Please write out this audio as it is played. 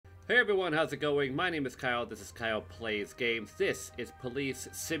Hey everyone, how's it going? My name is Kyle, this is KylePlaysGames. This is Police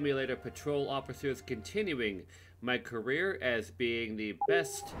Simulator Patrol Officers, continuing my career as being the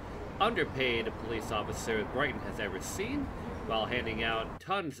best underpaid police officer Brighton has ever seen, while handing out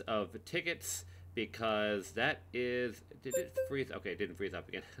tons of tickets, because that is... Did it freeze? Okay, it didn't freeze up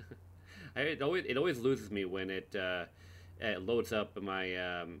again. It always loses me when it loads up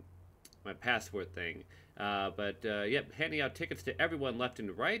my my password thing. Yep, handing out tickets to everyone left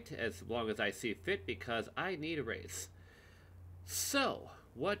and right as long as I see fit, because I need a raise. So,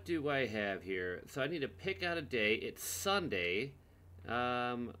 what do I have here? So I need to pick out a day. It's Sunday.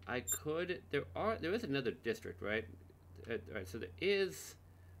 There is another district, right? Alright, so there is...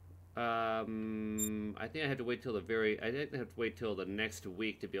 I think I have to wait till the next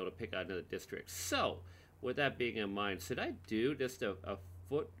week to be able to pick out another district. So, with that being in mind, should I do just a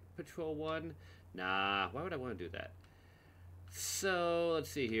foot patrol one? Nah, why would I want to do that? So, let's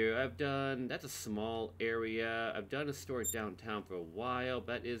see here. That's a small area. I've done a store downtown for a while,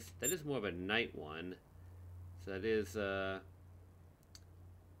 but that is more of a night one. So that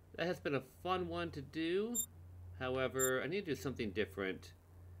has been a fun one to do. However, I need to do something different.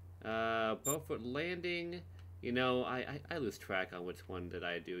 Beaufort Landing, you know, I lose track on which one that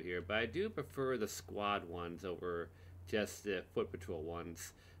I do here, but I do prefer the squad ones over just the foot patrol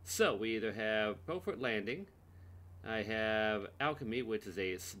ones. So, we either have Beaufort Landing, I have Alchemy, which is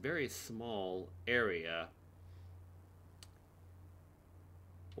a very small area,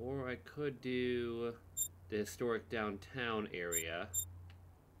 or I could do the historic downtown area.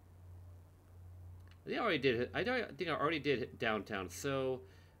 I think I already did downtown, so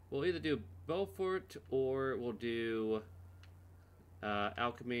we'll either do Beaufort or we'll do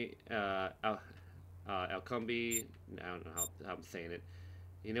Alchemy, Alcombe. I don't know how I'm saying it.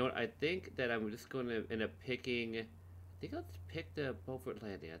 You know what? I think that I'm just going to end up picking... I think I'll pick the Beaufort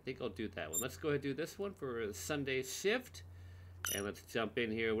Landing. I think I'll do that one. Let's go ahead and do this one for a Sunday shift. And let's jump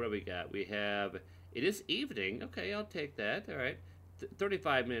in here. What do we got? We have... It is evening. Okay, I'll take that. All right.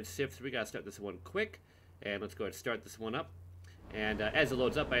 35-minute shift, so we got to start this one quick. And let's go ahead and start this one up. And as it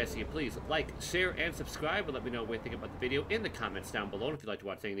loads up, I ask you please like, share, and subscribe, and let me know what you think about the video in the comments down below. And if you'd like to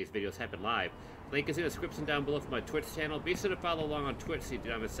watch any of these videos happen live, link is in the description down below for my Twitch channel. Be sure to follow along on Twitch so you do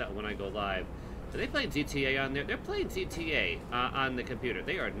not miss out when I go live. Are they playing GTA on there? They're playing GTA on the computer.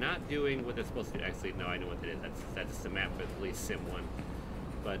 They are not doing what they're supposed to do. Actually, no, I know what it is. That's just the map for the Police Sim one.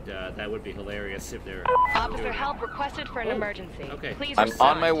 But that would be hilarious if they're... Officer help requested for an emergency. Okay. Please I'm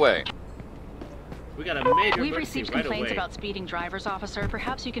on my way. We got a major We've emergency received right complaints away. about speeding drivers, officer.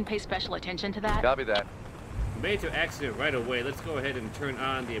 Perhaps you can pay special attention to that. Copy that. Major accident right away. Let's go ahead and turn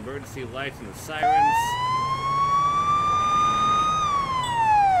on the emergency lights and the sirens.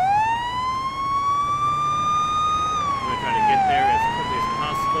 I'm going to try to get there as quickly as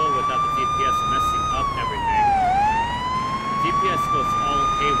possible without the GPS messing up everything. The GPS goes all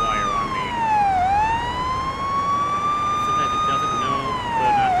haywire on me. Sometimes it doesn't know whether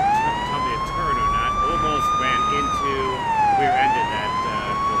or not to tell me to turn or not. Almost ran into rear-ended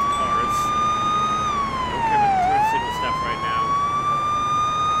those cars. I don't care about the turn signal stuff right now.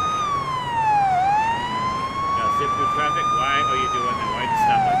 Gotta zip through traffic. Why are you doing that? Why'd you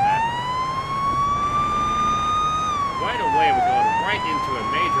stop like that? Right away, we're going right into a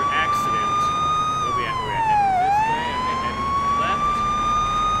major accident. Where we at? We're heading this way. Okay, heading left.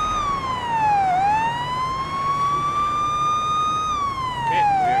 Okay,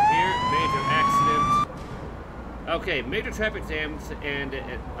 we're here. Major accident. Okay, major traffic jams and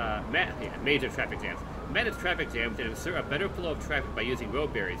major traffic jams. Manage traffic jams and ensure a better flow of traffic by using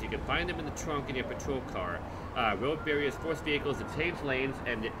road barriers. You can find them in the trunk in your patrol car. Road barriers force vehicles to change lanes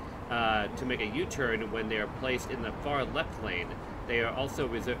and to make a U-turn when they are placed in the far left lane. They are also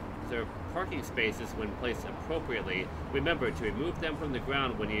reserved parking spaces when placed appropriately. Remember to remove them from the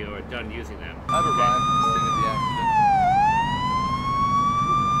ground when you are done using them. I've arrived at the scene of the accident.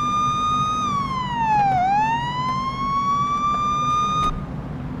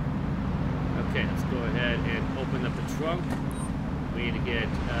 Okay, let's go ahead and open up the trunk. We need to get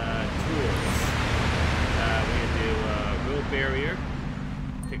tools. We need to do a road barrier.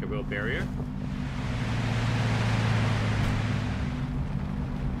 Take a road barrier.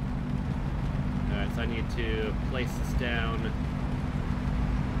 Alright, so I need to place this down.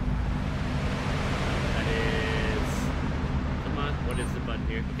 That is... Come on, what is the button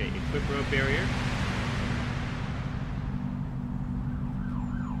here? Okay, equip road barrier.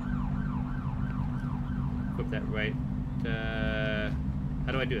 That right.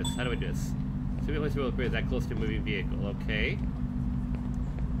 How do I do this? How do I do this? So we place road barrier that close to a moving vehicle. Okay.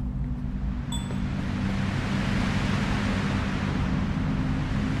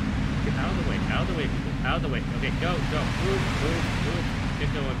 the way, people. Out of the way. Okay, go, go. Move, move, move.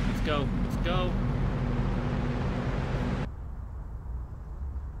 Get going. Let's go. Let's go.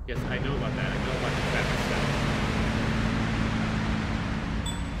 Yes, I know about that. I know about the traffic stuff.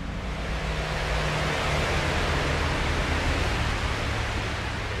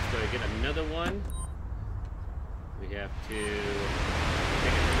 Okay, let's go get another one. We have to take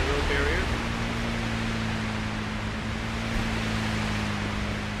it to the road barrier.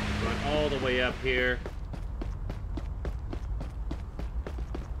 Run all the way up here.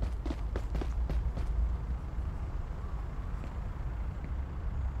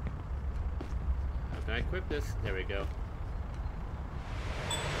 How can I equip this? There we go.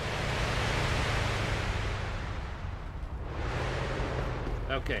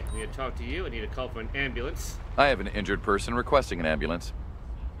 Okay, I need to talk to you. I need to call for an ambulance. I have an injured person requesting an ambulance.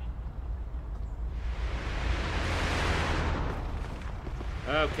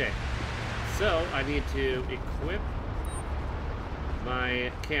 Okay, so I need to equip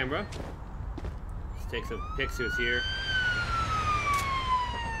my camera. Let's take some pictures here.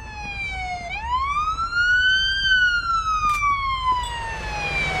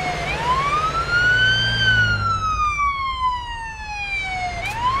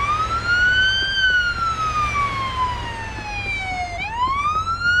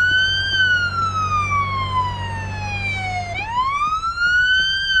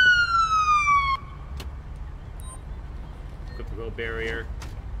 Barrier.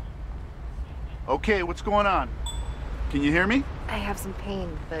 Okay, what's going on? Can you hear me? I have some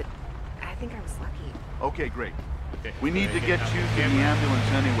pain, but I think I was lucky. Okay, great. Okay, We need to get you to the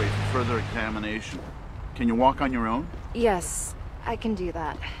ambulance anyway for further examination. Can you walk on your own? Yes, I can do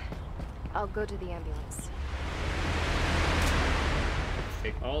that. I'll go to the ambulance.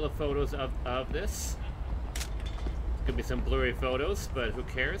 Take all the photos of this. Could be some blurry photos, but who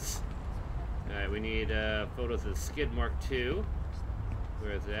cares? Alright, we need photos of the skid mark 2.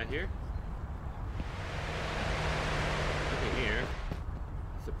 Where is that here? Nothing here.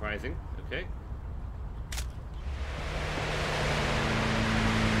 Surprising. Okay.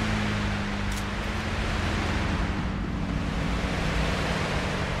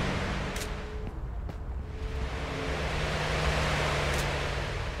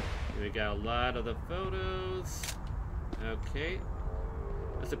 We got a lot of the photos. Okay.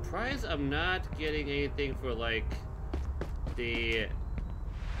 I'm surprised I'm not getting anything for like the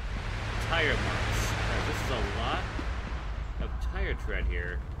tire marks. This is a lot of tire tread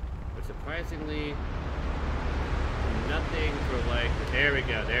here, but surprisingly nothing for like. There we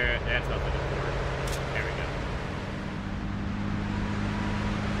go. There, that's what I'm looking for. There we go.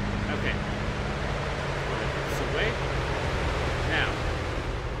 Okay. Put this away. Now,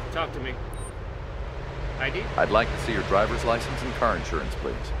 talk to me. ID? I'd like to see your driver's license and car insurance,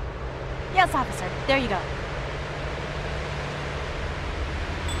 please. Yes, officer. There you go.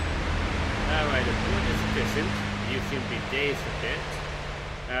 Alright, the point is sufficient. You seem to be dazed a bit.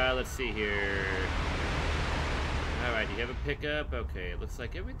 Let's see here. Alright, you have a pickup? Okay, looks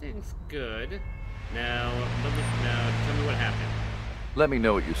like everything's good. Now tell me what happened. Let me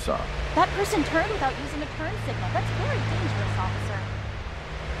know what you saw. That person turned without using a turn signal. That's very dangerous, officer.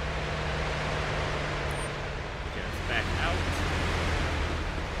 Okay, let's back out.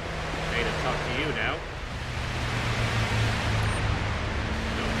 I need to talk to you now.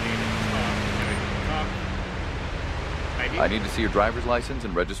 I need to see your driver's license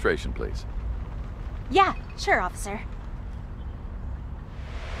and registration, please. Yeah, sure, officer.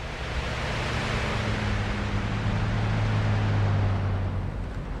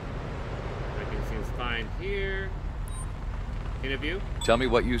 Everything seems fine here. Interview? Tell me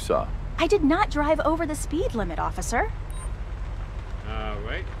what you saw. I did not drive over the speed limit, officer.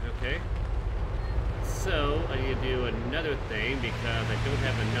 Alright, okay. So, I need to do another thing because I don't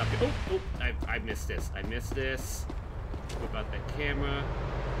have enough. Oh, I missed this. I missed this. What about that camera?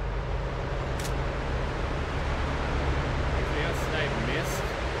 Anything else that I missed?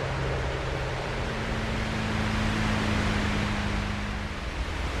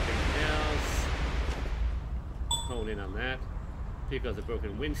 Anything else? Hone in on that. Because of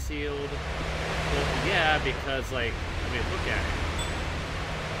broken windshield. Well, yeah, because, like, I mean, look at it.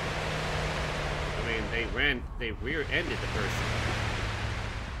 I mean, they rear-ended the person.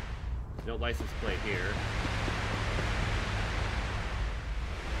 No license plate here.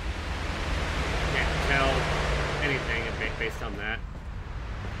 Can't tell anything based on that.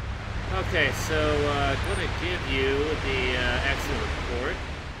 Okay, so I'm gonna give you the accident report.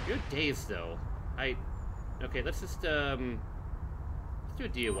 You're dazed though. Okay, let's do a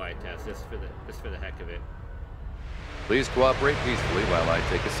DUI test just for the heck of it. Please cooperate peacefully while I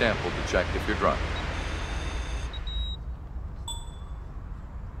take a sample to check if you're drunk.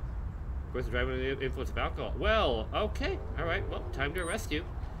 Of course, driving under the influence of alcohol. Well, okay. All right. Well, time to arrest you.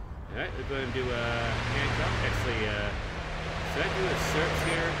 All right, we're going to do a handcuff. Actually, should I do a search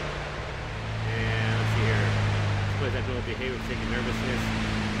here? And let's see here. Displays abnormal behavior, taking nervousness.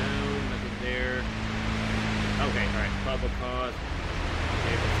 No, nothing there. Okay, all right. Probable cause.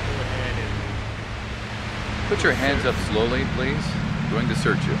 Okay, let's go ahead and Put your hands up slowly, please. I'm going to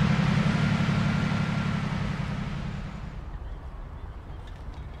search you.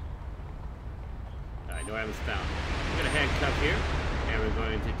 No items found. We're going to handcuff here, and we're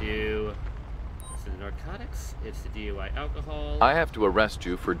going to do. It's the narcotics. It's the DUI alcohol. I have to arrest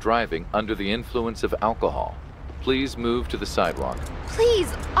you for driving under the influence of alcohol. Please move to the sidewalk.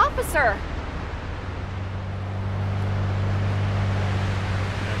 Please, officer!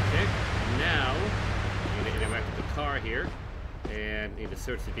 Okay, now we need to interact with the car here, and need to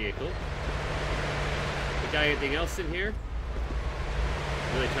search the vehicle. We got anything else in here?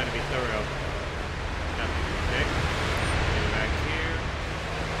 Really trying to be thorough. Nothing. Okay. Interact here.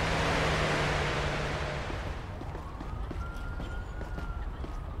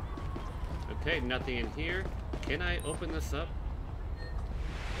 Okay, nothing in here. Can I open this up?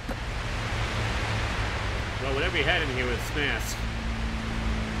 Well, whatever you had in here was smashed.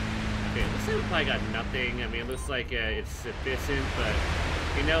 Okay, looks like we probably got nothing. I mean, it looks like it's sufficient, but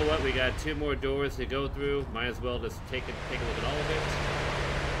you know what? We got 2 more doors to go through. Might as well just take a look at all of it.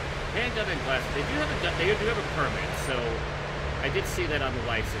 Handgun and glasses. They do have a permit, so I did see that on the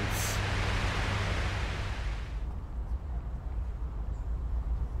license.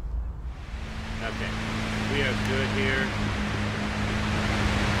 Okay, we are good here.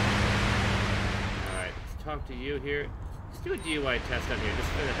 Alright, let's talk to you here. Let's do a DUI test on here, just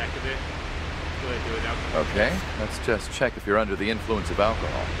for the heck of it. Let's go ahead and do an alcohol Okay, test. let's just check if you're under the influence of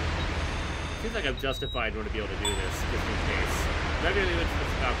alcohol. Seems like I'm justified in order to be able to do this, just in case. Driving under the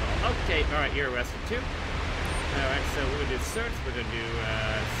influence of alcohol. Okay, alright, you're arrested too. Alright, so we're gonna do search. We're gonna do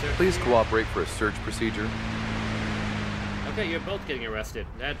search. Please here. cooperate for a search procedure. Okay, you're both getting arrested.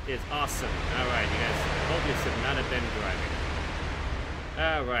 That is awesome. Alright, you guys, both of you should not have been driving.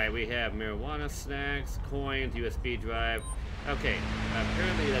 Alright, we have marijuana, snacks, coins, USB drive. Okay,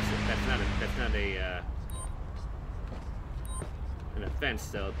 apparently that's not an offense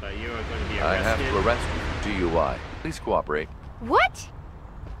though, but you are going to be arrested. I have to arrest you for DUI. Please cooperate. What?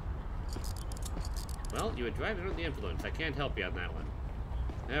 Well, you were driving under the influence. I can't help you on that one.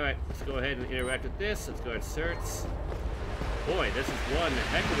 Alright, let's go ahead and interact with this. Let's go ahead and search. Boy, this is one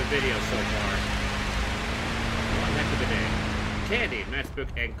heck of a video so far. One heck of a day. Candy, matchbook,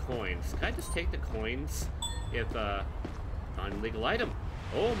 and coins. Can I just take the coins if, non-legal item?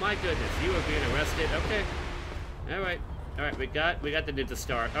 Oh my goodness, you are being arrested. Okay. Alright. Alright, we got the ninja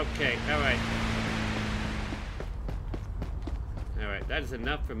star. Okay, alright. Alright, that is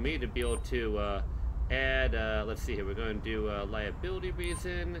enough for me to be able to, add, let's see here. We're going to do, liability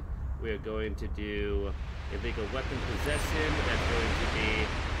reason. We're going to do illegal weapon possession. That's going to be...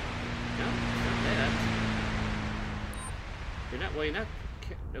 No, it's not that. You're not...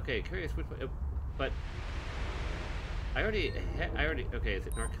 Okay, curious which one... But... I already... Okay, is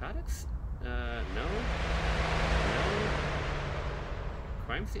it narcotics? No. No.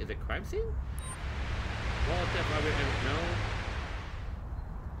 Crime scene? Is it crime scene? Well, definitely...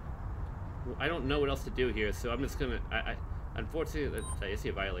 No. I don't know what else to do here, so I'm just gonna... Unfortunately, I see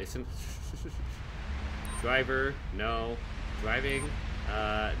a violation. Driver, no. Driving,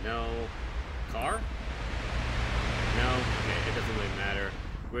 no. Car? No. Okay, it doesn't really matter.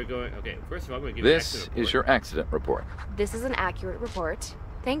 We're going... Okay, first of all, I'm going to give you an accident report. This is your accident report. This is an accurate report.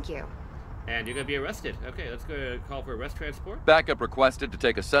 Thank you. And you're going to be arrested. Okay, let's go to call for arrest transport. Backup requested to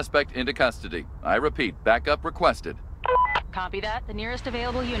take a suspect into custody. I repeat, backup requested. Copy that. The nearest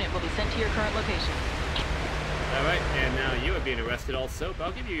available unit will be sent to your current location. Alright, and now you are being arrested also, but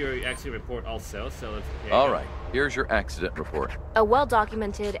I'll give you your accident report also, so let's... Alright, here's your accident report. A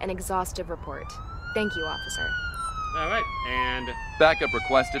well-documented and exhaustive report. Thank you, officer. Alright, and... Backup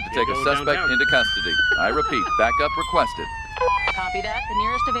requested to take a going suspect downtown. into custody. I repeat, backup requested. Copy that. The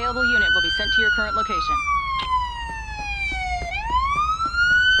nearest available unit will be sent to your current location.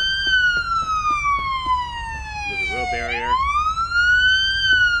 There's a road barrier.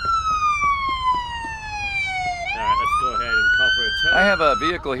 Alright, let's go ahead and call for a tow. I have a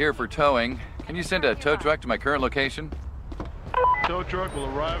vehicle here for towing. Can you send a tow truck to my current location? Tow truck will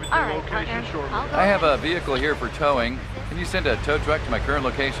arrive at All your right, location partner. shortly. I'll go I have ahead. a vehicle here for towing. Can you send a tow truck to my current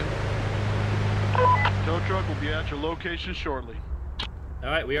location? Tow truck will be at your location shortly.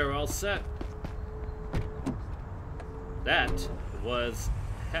 Alright, we are all set. that was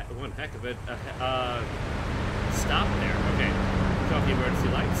one heck of a stop there. Okay, turn off the emergency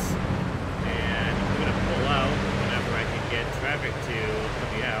lights, and I'm gonna pull out whenever I can get traffic to let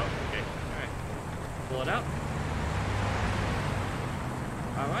me out. Okay, all right, pull it out.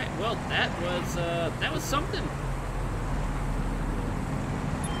 All right, well that was something.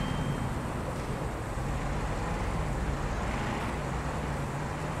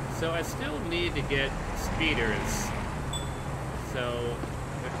 So I still need to get speeders. So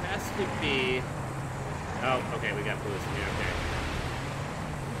there has to be. Oh, okay, we got police in here. Okay.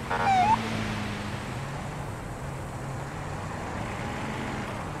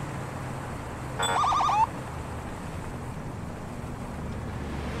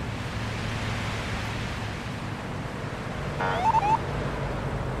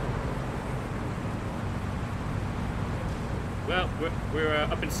 Well, we're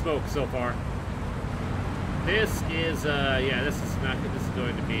up in smoke so far. This is yeah, this is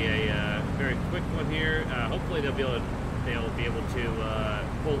going to be a very quick one here. Hopefully they'll be able to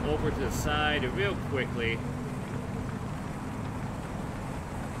pull over to the side real quickly.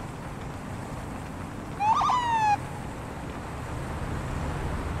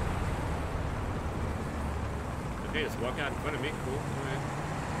 Okay, just walk out in front of me. Cool. All right.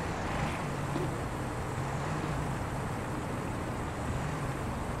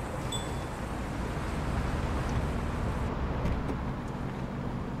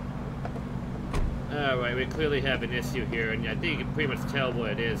 Alright, we clearly have an issue here, and I think you can pretty much tell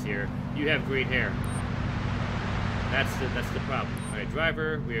what it is here. You have green hair. That's the problem. Alright,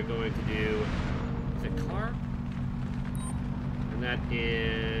 driver, we are going to do... Is it car? And that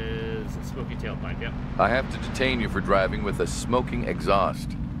is a smoky tailpipe, yep. I have to detain you for driving with a smoking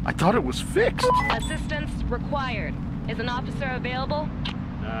exhaust. I thought it was fixed. Assistance required. Is an officer available?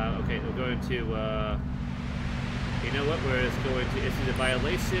 Okay, we're going to, you know what, we're just going to issue the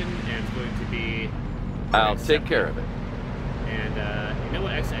violation, and it's going to be... I'll take care of it. And, you know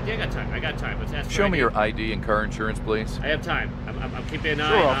what, actually, I think I got time. Let's ask for Show ID. me your ID and car insurance, please. I have time. I'm keeping an eye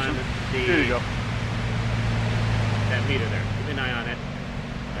Sure, on officer. the... Here you go. That meter there. Keep an eye on it.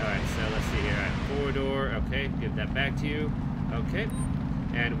 Alright, so let's see here. Alright, four-door. Okay, give that back to you. Okay.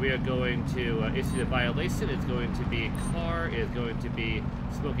 And we are going to issue the violation. It's going to be car. It's going to be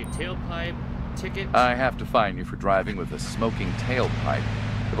smoking tailpipe. Ticket. I have to fine you for driving with a smoking tailpipe.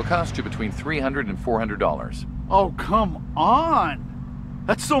 It will cost you between $300 and $400. Oh, come on.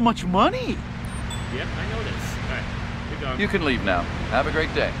 That's so much money. Yep, I know this. Alright, you're gone. You can leave now. Have a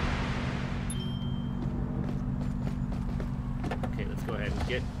great day. Okay, let's go ahead and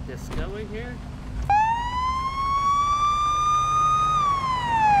get this going here.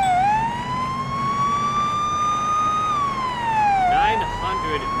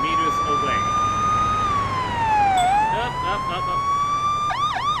 meters away. Up.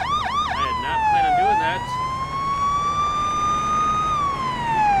 I did not plan on doing that.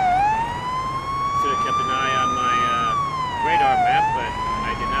 Should have kept an eye on my radar map, but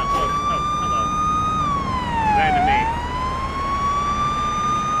I did not look. Oh, hello. You ran to me.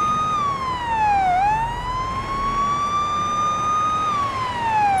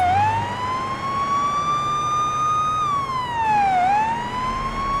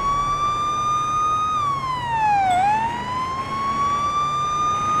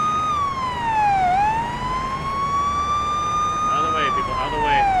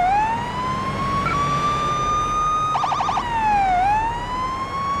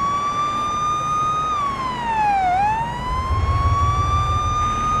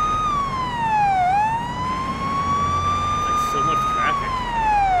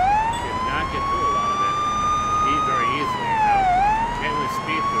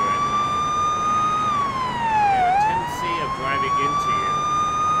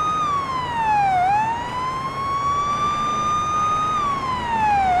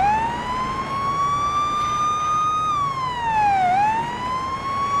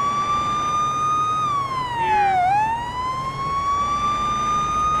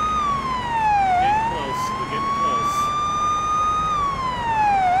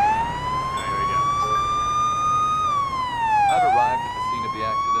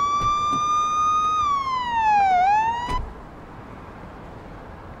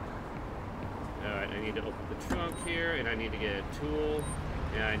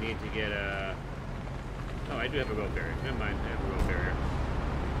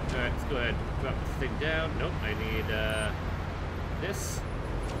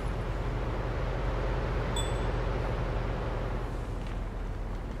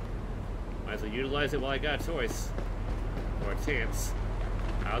 Utilize it while I got a choice. Or a chance.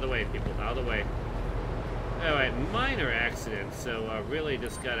 Out of the way, people. Out of the way. Alright, minor accident, so really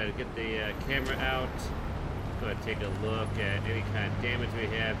just gotta get the camera out. Go ahead and take a look at any kind of damage we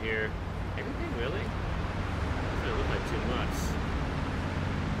have here. Anything really? Doesn't look like too much.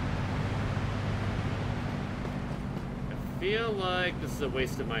 I feel like this is a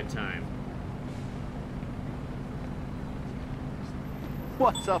waste of my time.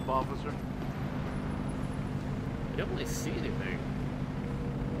 What's up, officer? I don't really see anything.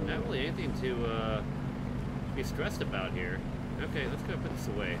 Not really anything to be stressed about here. Okay, let's go put this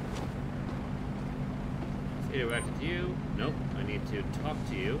away. Let's interact with you. Nope, I need to talk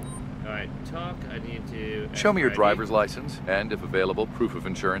to you. Alright, talk. I need to... Show me your ID. driver's license, and if available, proof of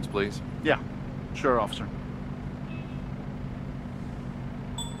insurance, please. Yeah, sure, officer.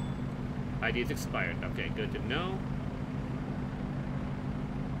 ID is expired. Okay, good to know.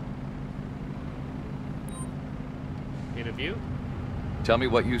 Interview. Tell me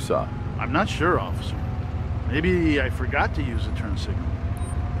what you saw. I'm not sure, officer. Maybe I forgot to use the turn signal.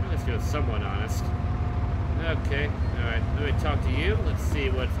 Let's go somewhat honest. Okay, alright, let me talk to you. Let's see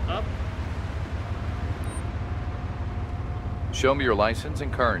what's up. Show me your license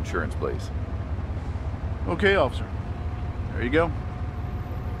and car insurance, please. Okay, officer. There you go.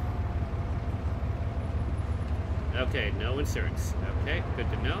 Okay, no insurance. Okay, good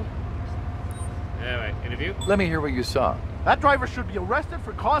to know. Alright, interview. Let me hear what you saw. That driver should be arrested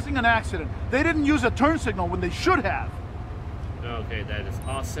for causing an accident. They didn't use a turn signal when they should have. Okay, that is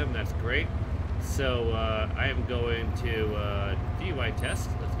awesome. That's great. So, I am going to DUI test.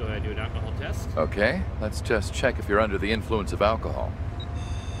 Let's go ahead and do an alcohol test. Okay, let's just check if you're under the influence of alcohol.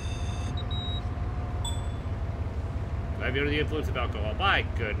 I'm under the influence of alcohol. My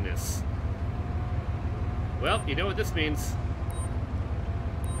goodness. Well, you know what this means.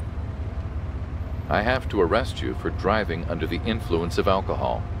 I have to arrest you for driving under the influence of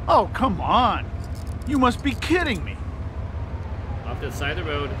alcohol. Oh, come on. You must be kidding me. Off to the side of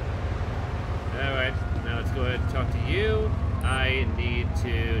the road. Alright, now let's go ahead and talk to you. I need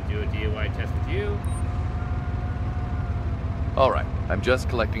to do a DUI test with you. All right, I'm just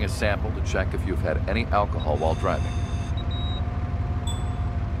collecting a sample to check if you've had any alcohol while driving.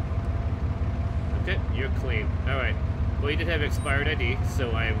 Okay, you're clean. Alright. Well, you did have expired ID,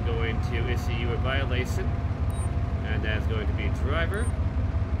 so I am going to issue you a violation. And that's going to be driver,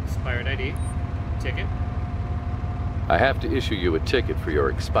 expired ID, ticket. I have to issue you a ticket for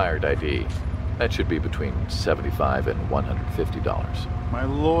your expired ID. That should be between $75 and $150. My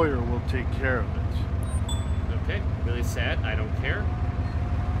lawyer will take care of it. Okay, really sad. I don't care.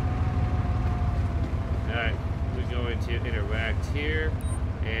 Alright, we're going to interact here.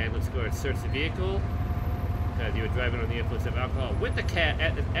 And let's go and search the vehicle. Because you were driving under the influence of alcohol with the cab,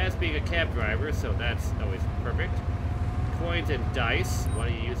 as being a cab driver, so that's always perfect. Coins and dice. What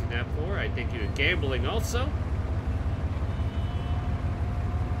are you using that for? I think you're gambling also.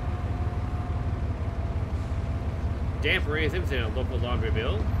 Damp raisins in a local laundry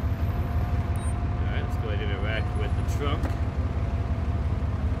bill. Alright, let's go ahead and interact with the trunk.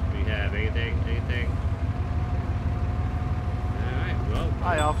 Do we have anything? Anything? Alright, well.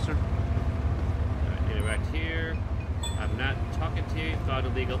 Hi, officer. Alright, interact here. I'm not talking to you. Found a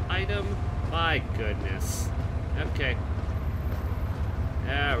legal item. My goodness. Okay.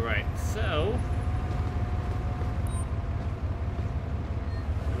 Alright, so.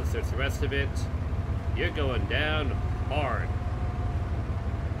 Let's search the rest of it. You're going down hard.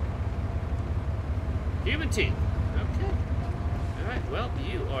 Human teeth. Okay. Alright, well,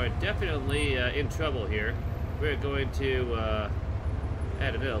 you are definitely in trouble here. We're going to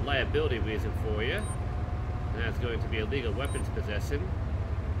add another liability reason for you. And that's going to be illegal weapons possession.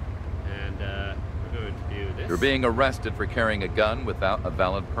 And we're going to do this. You're being arrested for carrying a gun without a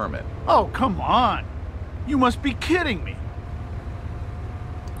valid permit. Oh, come on. You must be kidding me.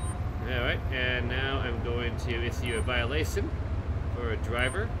 Alright, and now I'm going to issue you a violation for a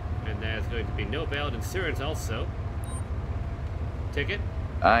driver, and that's going to be no valid insurance also. Ticket.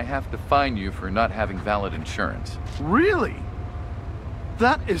 I have to fine you for not having valid insurance. Really?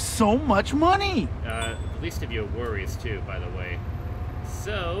 That is so much money. The least of your worries too, by the way.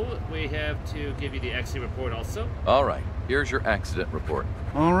 So, we have to give you the accident report also. All right, here's your accident report.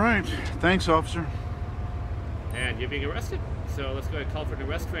 All right. Thanks, officer. And you're being arrested. So let's go ahead and call for an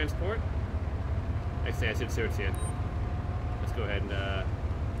arrest transport. Actually, I should search you. Let's go ahead and,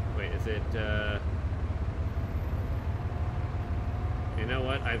 wait, is it, you know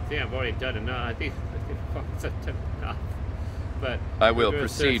what? I think I've already done enough. I think I've done enough. But I will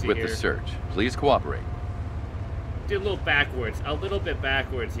proceed with the search. Please cooperate. Do a little bit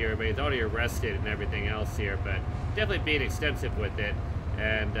backwards here, but he's already arrested and everything else here, but definitely being extensive with it.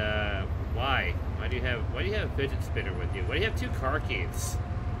 And, why? Why do you have a fidget spinner with you? Why do you have 2 car keys?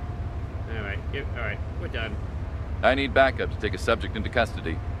 All right, we're done. I need backup to take a subject into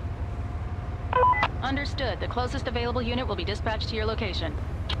custody. Understood. The closest available unit will be dispatched to your location.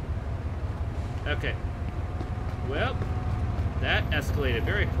 Okay. Well, that escalated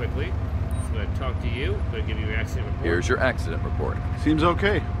very quickly. So I'm going to talk to you. I'm going to give you your accident report. Here's your accident report. Seems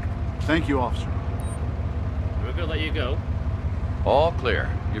okay. Thank you, officer. We're going to let you go. All clear.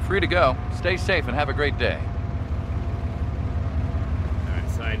 You're free to go. Stay safe and have a great day. Alright,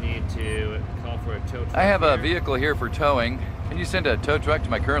 so I need to call for a tow truck. I have a here. vehicle here for towing. Can you send a tow truck to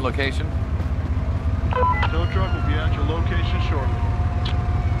my current location? Tow truck will be at your location shortly.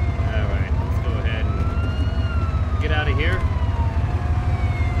 Alright, let's go ahead and get out of here.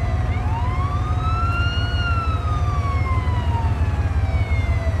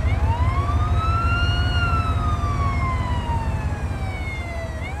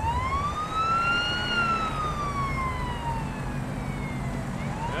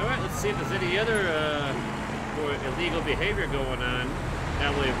 See if there's any other more illegal behavior going on.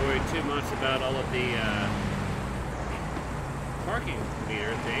 Not really worried too much about all of the parking meter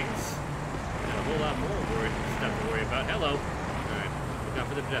things. Got a whole lot more stuff to worry about. Hello. Alright. Look out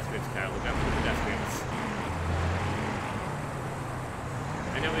for the pedestrians, Kyle. Look out for the pedestrians.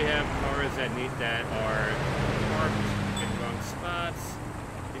 I know we have cars that are parked in the wrong spots.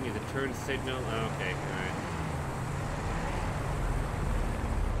 They need a turn signal. Okay, alright.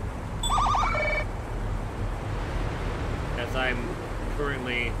 As I'm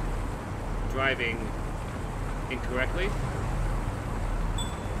currently driving incorrectly.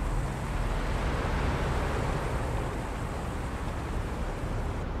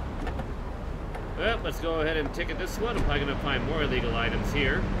 Well, let's go ahead and ticket this one. I'm probably going to find more illegal items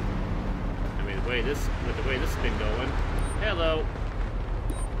here. I mean, with the way this has been going. Hello.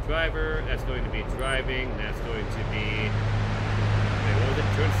 Driver, that's going to be driving. That's going to be... Wait, what was it?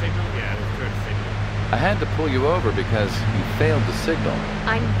 Turn signal? Yeah, it was turn signal. I had to pull you over because you failed the signal.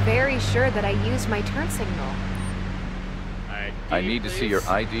 I'm very sure that I used my turn signal. I need to see your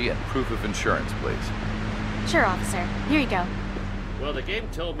ID and proof of insurance, please. Sure, officer. Here you go. Well, the game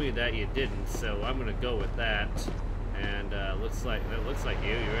told me that you didn't, so I'm gonna go with that. And looks like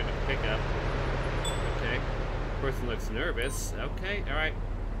you're in a pickup. Okay. Person looks nervous. Okay, all right.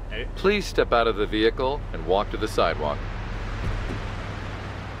 Please step out of the vehicle and walk to the sidewalk.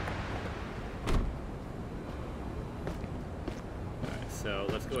 So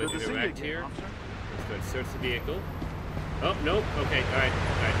let's go ahead and interact here. Officer. Let's go ahead and search the vehicle. Oh, nope. Okay, alright.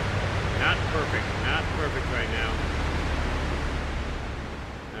 Not perfect. Not perfect right now.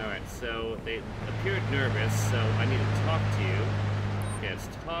 Alright, so they appeared nervous, so I need to talk to you. Okay, let's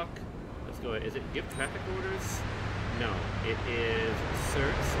talk. Let's go ahead. Is it give traffic orders? No, it is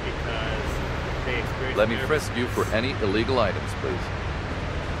search because they experienced Let me frisk you for any illegal items, please.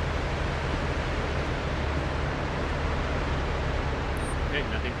 Okay,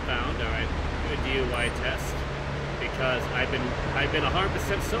 nothing found. All right, do a DUI test because I've been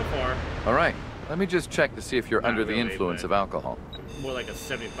 100% so far. All right, let me just check to see if you're Not under the really, influence but of alcohol. More like a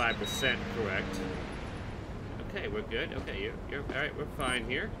 75% correct. Okay, we're good. Okay, you're all right. We're fine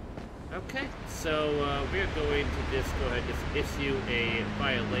here. Okay, so we're going to just go ahead and just issue a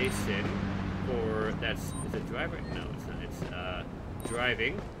violation for is it driver? No, it's not. It's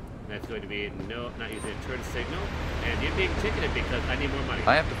driving. That's going to be not using a turn signal, and you're being ticketed because I need more money.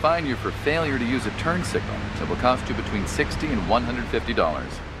 I have to fine you for failure to use a turn signal. That will cost you between $60 and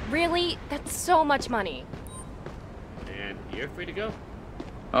 $150. Really? That's so much money. And you're free to go.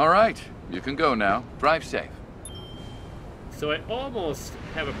 All right, you can go now. Drive safe. So I almost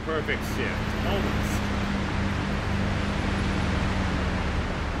have a perfect shift. Almost.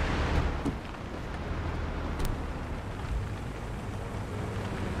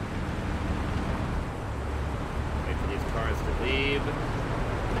 Wait for these cars to leave.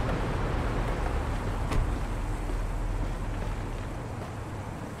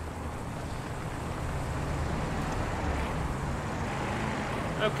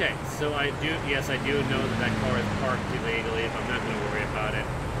 Okay, so I do know that that car is parked illegally, but I'm not going to worry about it.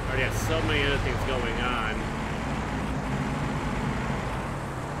 I already have so many other things going on.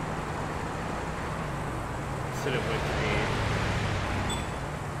 Should have went to the...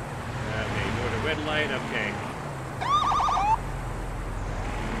 okay, more to red light, okay.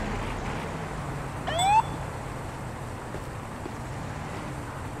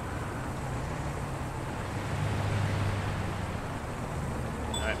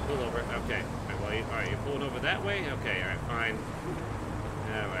 Pull over. Okay. Alright, you're pulling over that way? Okay, alright, fine.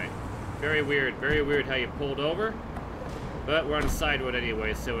 Alright. Very weird how you pulled over. But we're on the side road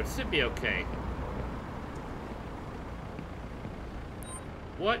anyway, so it should be okay.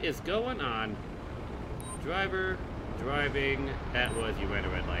 What is going on? Driver, driving. That was you ran a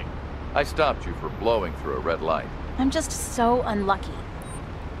red light. I stopped you for blowing through a red light. I'm just so unlucky.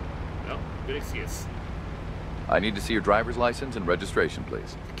 Well, good excuse. I need to see your driver's license and registration,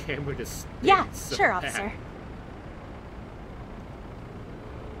 please. The camera just... Yeah, so sure, bad. officer.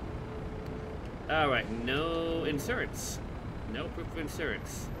 Alright, no insurance. No proof of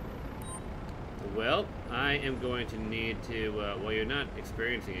insurance. Well, I am going to need to, well, you're not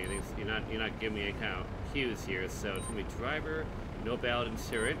experiencing anything, so you're not giving me any kind of cues here, so it's going to be driver, no valid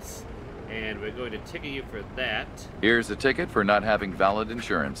insurance, and we're going to ticket you for that. Here's a ticket for not having valid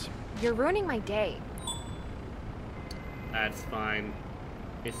insurance. You're ruining my day. That's fine.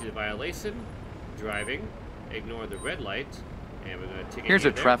 Issue the violation, driving, ignore the red light, and we're going to ticket Here's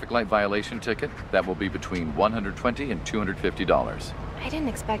you a there. traffic light violation ticket that will be between $120 and $250. I didn't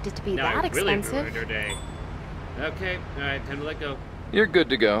expect it to be Now that I really expensive. ruined her day. Okay, alright, time to let go. You're good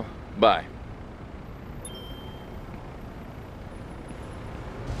to go. Bye.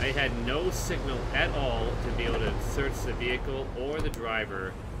 I had no signal at all to be able to search the vehicle or the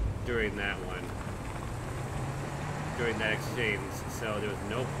driver during that one. During that exchange, so there was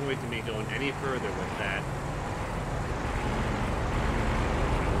no point to me going any further with that.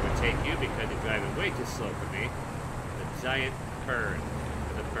 I'm gonna overtake you because you're driving way too slow for me. The giant bird.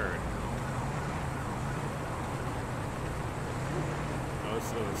 The bird. Oh, this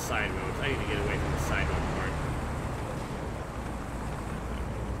is one of the side roads. I need to get away from the side road part.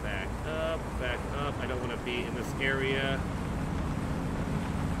 Back up, back up. I don't want to be in this area.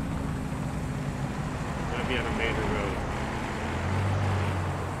 I want to be on a major road.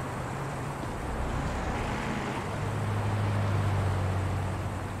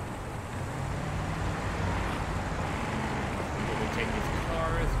 We'll take these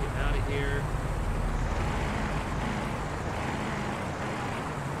cars, get out of here.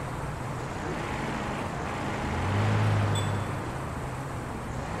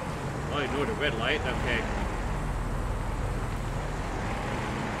 Oh, ignored a red light? Okay.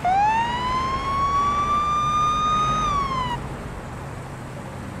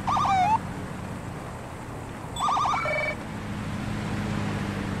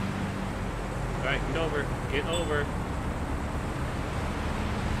 Alright, get over. Get over.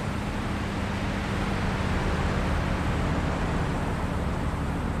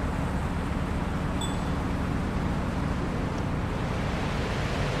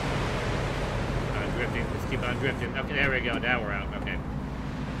 Drifting. Let's keep on drifting. Okay, there we go. Now we're out. Okay.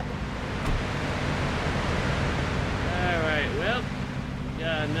 Alright, well,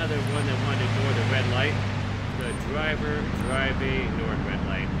 got another one that wanted to ignore the red light. The driver, driving, ignored red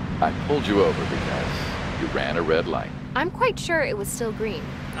light. I pulled you over because you ran a red light. I'm quite sure it was still green.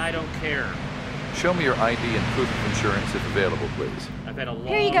 I don't care. Show me your ID and proof of insurance if available, please. I've had a long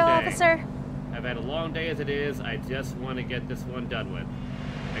Here you go, day. officer. I've had a long day as it is. I just want to get this one done with.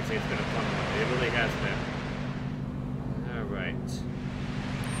 Actually, it's been a fun one. It really has been. Alright.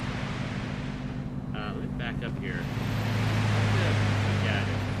 Let me back up here. Yeah, it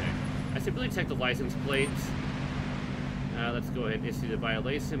is. Okay. I should really check the license plates. Let's go ahead and issue the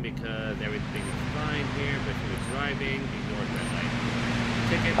violation because everything is fine here, but for the driving, ignore red light.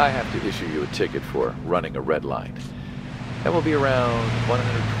 Ticket. I have to issue you a ticket for running a red light. That will be around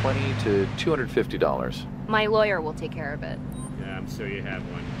 $120 to $250. My lawyer will take care of it. Yeah, I'm sure you have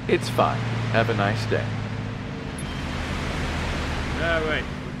one. It's fine. Have a nice day. Alright,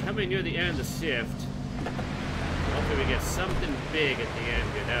 we're coming near the end of the shift. Hopefully we get something big at the end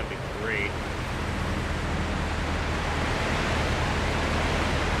here. That would be great.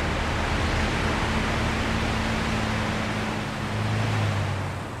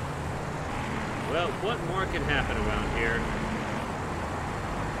 Well, what more can happen around here?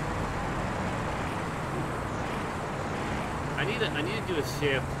 I need to do a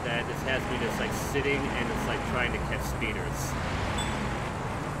shift that just has me just like sitting and it's like trying to catch speeders.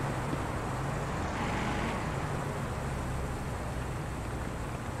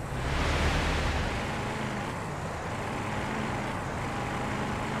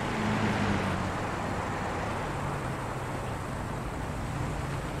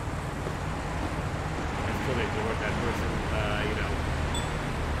 I still ignored that person, you know.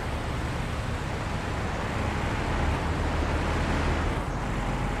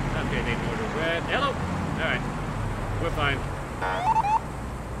 Okay, they ignored a red. Hello! Alright. We're fine.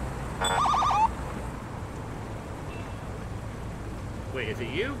 Wait, is it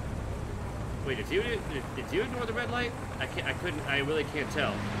you? Wait, did you ignore the red light? I really can't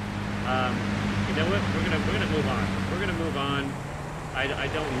tell. You know what? We're gonna move on. We're gonna move on. I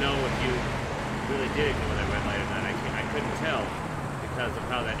don't know if you really did ignore that red light or not. I couldn't tell because of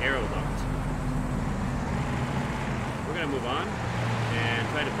how that arrow looked. We're gonna move on and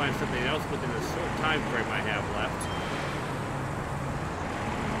try to find something else within the short time frame I have left.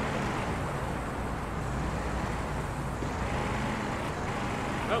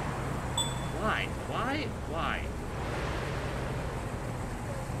 Oh, why?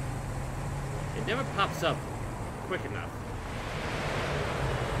 It never pops up quick enough.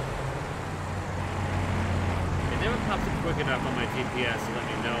 It never pops up quick enough on my GPS to let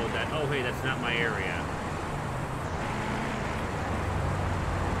me know that, oh hey, that's not my area.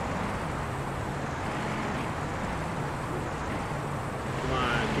 Come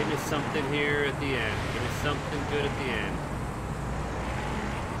on, give me something here at the end. Give me something good at the end.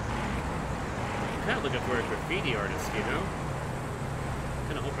 I'm kind of looking for a graffiti artist, you know?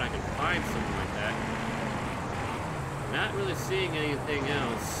 Kind of hoping I can find something like that. Not really seeing anything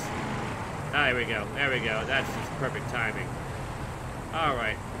else. Ah, here we go. There we go. That's just perfect timing. All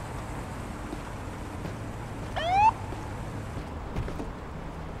right.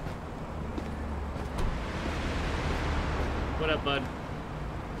 What up, bud?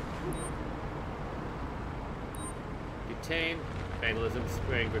 Detained. Vandalism,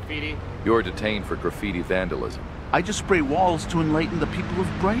 spraying graffiti. You're detained for graffiti vandalism. I just spray walls to enlighten the people of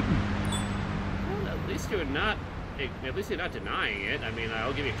Brighton. Well, at least you're not denying it. I mean,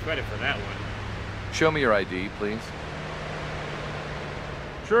 I'll give you credit for that one. Show me your ID, please.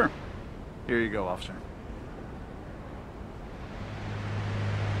 Sure. Here you go, officer.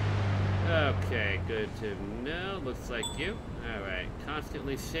 Okay, good to know. Looks like you. Alright,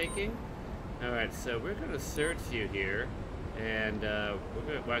 constantly shaking. Alright, so we're going to search you here. And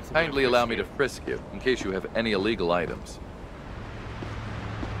we're going to... Kindly allow me to frisk you, in case you have any illegal items.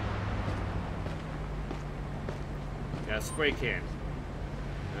 Got a spray can.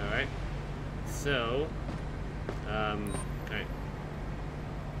 Alright. So... okay.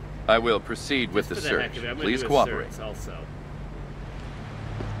 I will proceed with the Just for search. heck of it, I'm gonna Please do a cooperate. search also.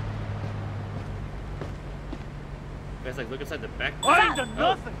 You guys, like, look inside the back. I ain't done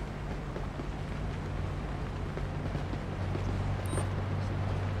nothing!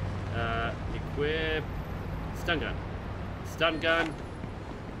 Equip... Stun gun. Stun gun.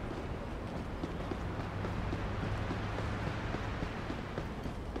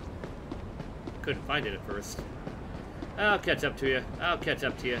 Couldn't find it at first. I'll catch up to you. I'll catch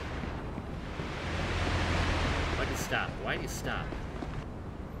up to you. Why'd you stop? Why'd you stop?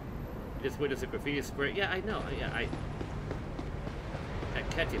 You just witnessed a graffiti spray. Yeah, I know. Yeah, I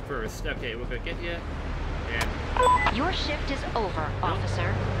catch you first. Okay, we're gonna get you. And Your shift is over,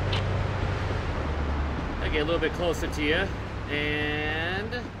 officer. I get a little bit closer to you.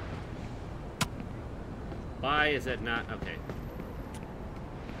 And why is it not? Okay.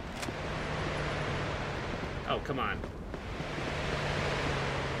 Oh, come on.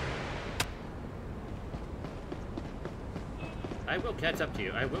 I will catch up to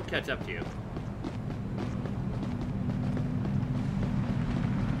you. I will catch up to you.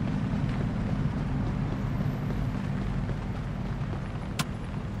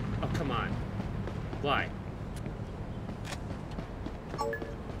 Oh, come on. Why?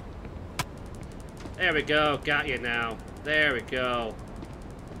 There we go. Got you now. There we go.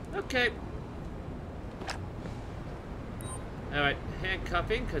 Okay. Alright,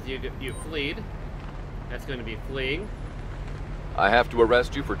 handcuffing, because you fleed. That's going to be fleeing. I have to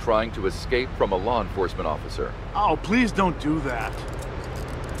arrest you for trying to escape from a law enforcement officer. Oh, please don't do that.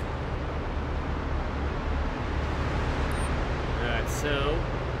 Alright, so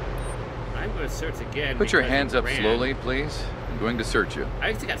I'm going to search again. Put your because hands he up ran. slowly, please. I'm going to search you.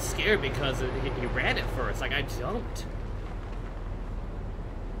 I actually got scared because he ran at first. Like, I jumped.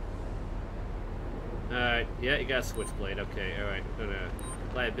 Alright, yeah, you got a switchblade. Okay, alright. We're gonna...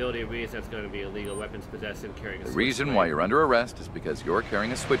 Liability reason that's going to be illegal weapons possession, carrying a The switchblade. reason why you're under arrest is because you're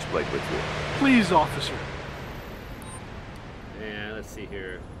carrying a switchblade with you. Please, officer. And let's see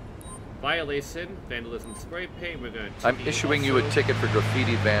here. Violation, vandalism, spray paint. We're going to... I'm issuing you a ticket for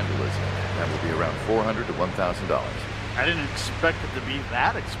graffiti vandalism. That will be around $400 to $1,000. I didn't expect it to be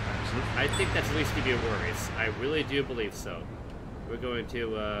that expensive. I think that's the least of your worries. I really do believe so. We're going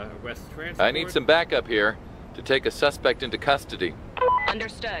to arrest transport. I need some backup here to take a suspect into custody.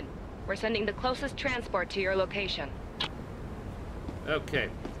 Understood. We're sending the closest transport to your location. Okay.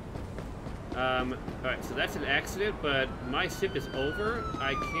 Alright, so that's an accident, but my shift is over.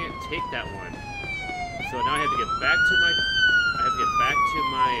 I can't take that one. So now I have to get back to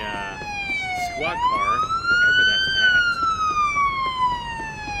my squad car, wherever that's at.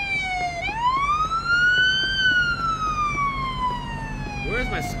 Where's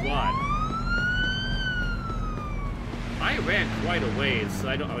my squad? I ran quite a ways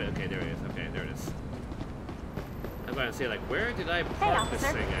I don't. Oh, okay, there it is. Okay, there it is. I'm about to say, like, where did I park this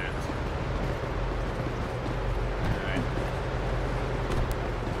thing at? Alright.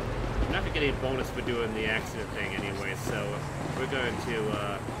 I'm not getting a bonus for doing the accident thing anyway, so we're going to,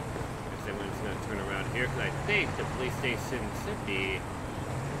 I'm just going to turn around here, because I think the police station should be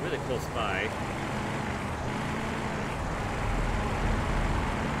really close by.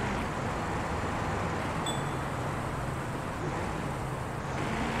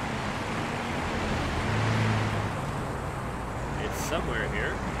 Somewhere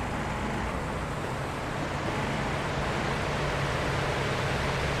here.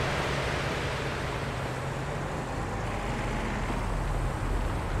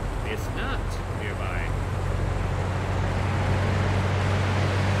 It's not nearby.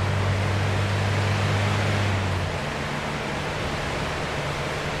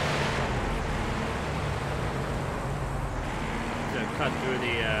 Gonna cut through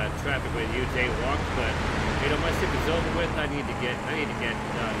the traffic with you jaywalk, but you know, my shift is over with. I need to get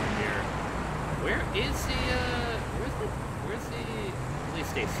done here. Where is the where's the police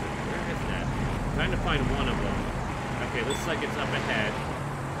station? Where is that? I'm trying to find one of them. Okay, looks like it's up ahead.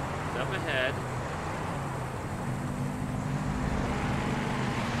 It's up ahead.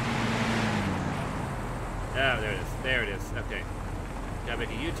 Oh, there it is. There it is. Okay. Gotta make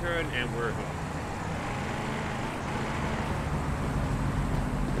a U-turn and we're home.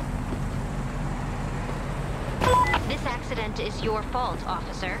 This accident is your fault,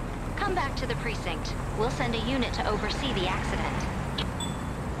 officer. Come back to the precinct. We'll send a unit to oversee the accident.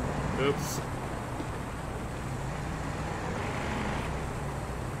 Oops.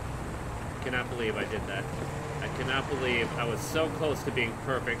 I cannot believe I did that. I cannot believe I was so close to being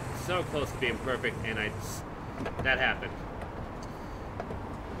perfect. So close to being perfect, and that happened.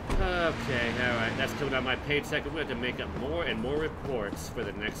 Okay, alright. That's coming out my paycheck. I'm going to have to make up more and more reports for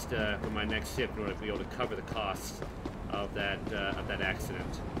the next, for my next shift in order to be able to cover the costs of that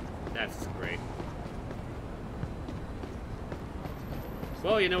accident. That's great.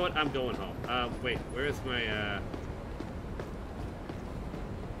 Well, you know what? I'm going home. Wait, where is my,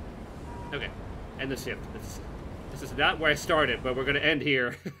 Okay, end the shift. This is not where I started, but we're going to end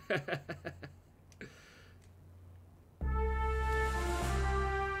here.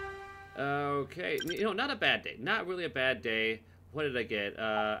 Okay, you know, not a bad day. Not really a bad day. What did I get?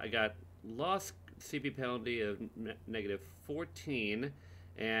 I got lost CP penalty of -14,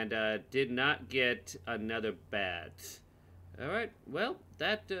 and did not get another badge. All right. Well,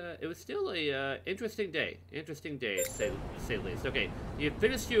 that it was still a interesting day. Interesting day, to say the least. Okay, you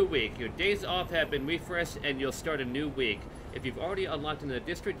finished your week. Your days off have been refreshed, and you'll start a new week. If you've already unlocked in the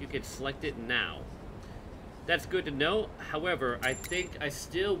district, you can select it now. That's good to know. However, I think I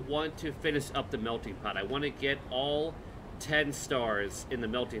still want to finish up the melting pot. I want to get all 10 stars in the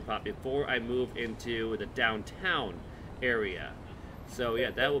melting pot before I move into the downtown area. So yeah,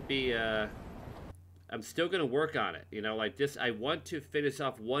 that will be, I'm still going to work on it. You know, like this, I want to finish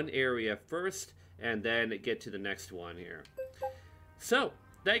off one area first and then get to the next one here. So,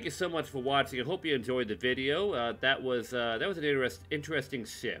 thank you so much for watching. I hope you enjoyed the video. That was an interesting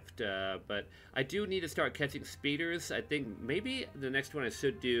shift. But I do need to start catching speeders. I think maybe the next one I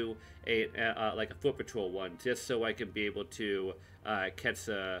should do like a foot patrol one, just so I can be able to catch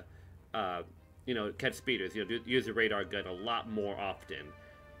catch speeders. You know, use the radar gun a lot more often,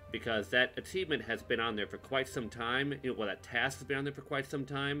 because that achievement has been on there for quite some time. You know, well, that task has been on there for quite some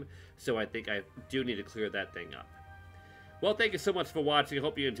time. So I think I do need to clear that thing up. Well, thank you so much for watching. I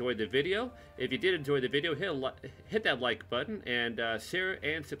hope you enjoyed the video. If you did enjoy the video, hit that like button and share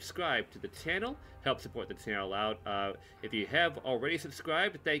and subscribe to the channel. Help support the channel out. If you have already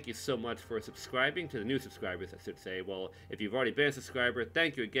subscribed, thank you so much for subscribing. To the new subscribers, I should say. Well, if you've already been a subscriber,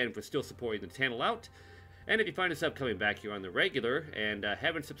 thank you again for still supporting the channel out. And if you find yourself coming back here on the regular and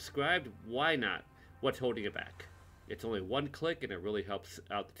haven't subscribed, why not? What's holding you back? It's only one click and it really helps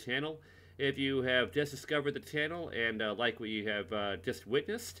out the channel. If you have just discovered the channel and like what you have just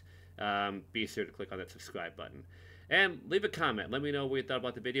witnessed, be sure to click on that subscribe button. And leave a comment. Let me know what you thought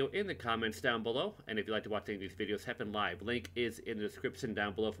about the video in the comments down below. And if you'd like to watch any of these videos happen live, link is in the description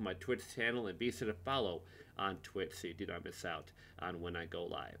down below for my Twitch channel. And be sure to follow on Twitch so you do not miss out on when I go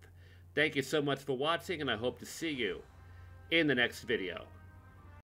live. Thank you so much for watching, and I hope to see you in the next video.